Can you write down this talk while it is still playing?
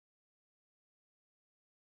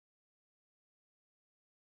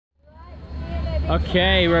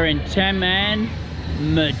Okay, we're in Taman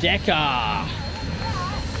Merdeka.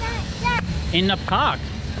 In the park,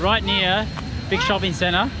 right near big shopping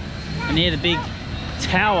centre and near the big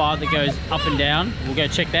tower that goes up and down. We'll go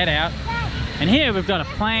check that out. And here we've got a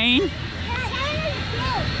plane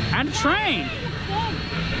and a train.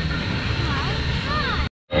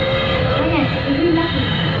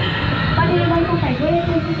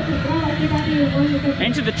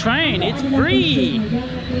 Enter the train, it's free.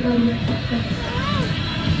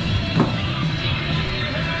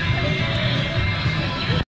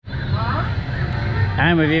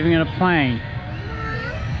 And we've even got a plane.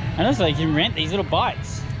 And also you can rent these little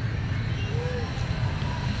bikes.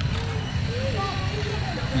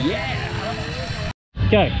 Yeah.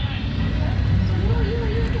 Go.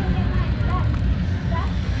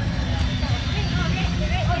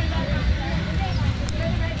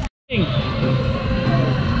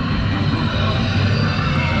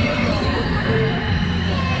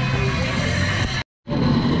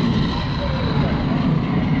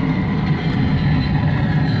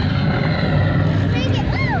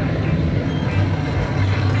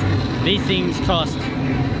 These things cost,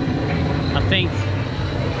 I think,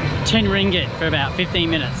 10 ringgit for about 15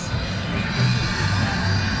 minutes.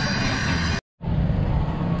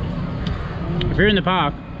 If you're in the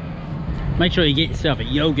park, make sure you get yourself a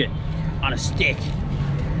yogurt on a stick.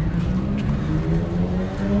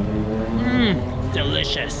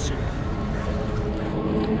 Delicious.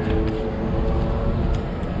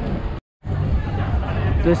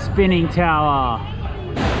 The spinning tower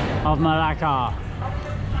of Melaka.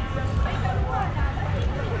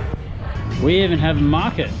 We even have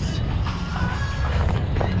markets.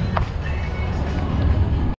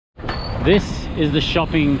 This is the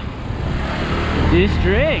shopping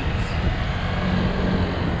district.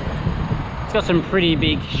 It's got some pretty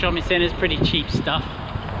big shopping centers, pretty cheap stuff.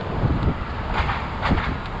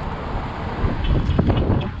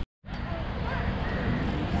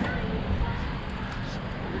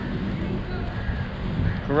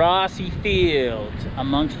 Grassy field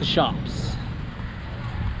amongst the shops.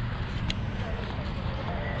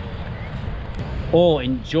 Or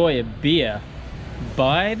enjoy a beer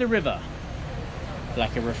by the river,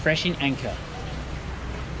 like a refreshing anchor.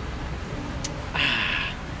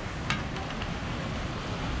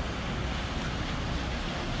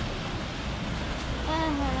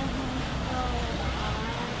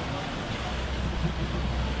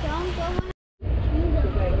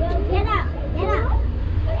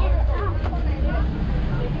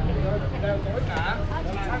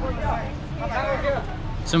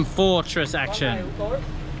 Some fortress action.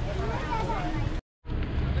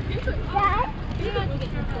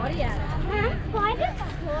 Dad? Huh? Why the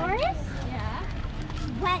forest? Yeah.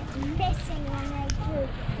 Went missing when I grew.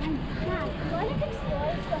 And one of the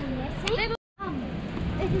explorers went missing.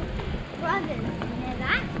 His brothers. You know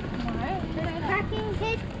that? No. The cracking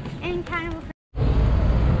kid and cannibal.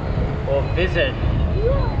 Or visit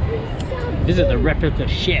the replica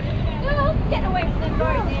ship. Get away from the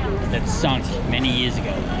boat now. That sunk many years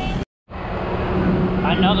ago.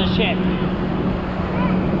 Another ship.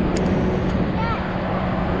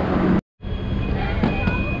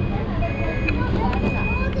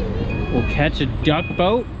 We'll catch a duck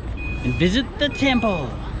boat and visit the temple.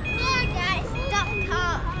 No, guys, duck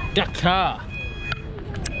car. Duck car.